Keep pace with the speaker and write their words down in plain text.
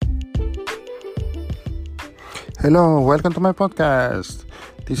Hello, welcome to my podcast.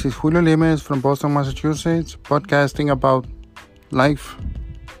 This is Julio Limes from Boston, Massachusetts, podcasting about life,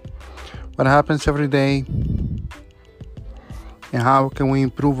 what happens every day, and how can we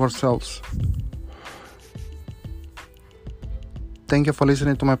improve ourselves. Thank you for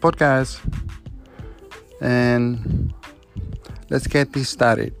listening to my podcast, and let's get this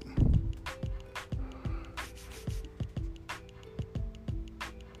started.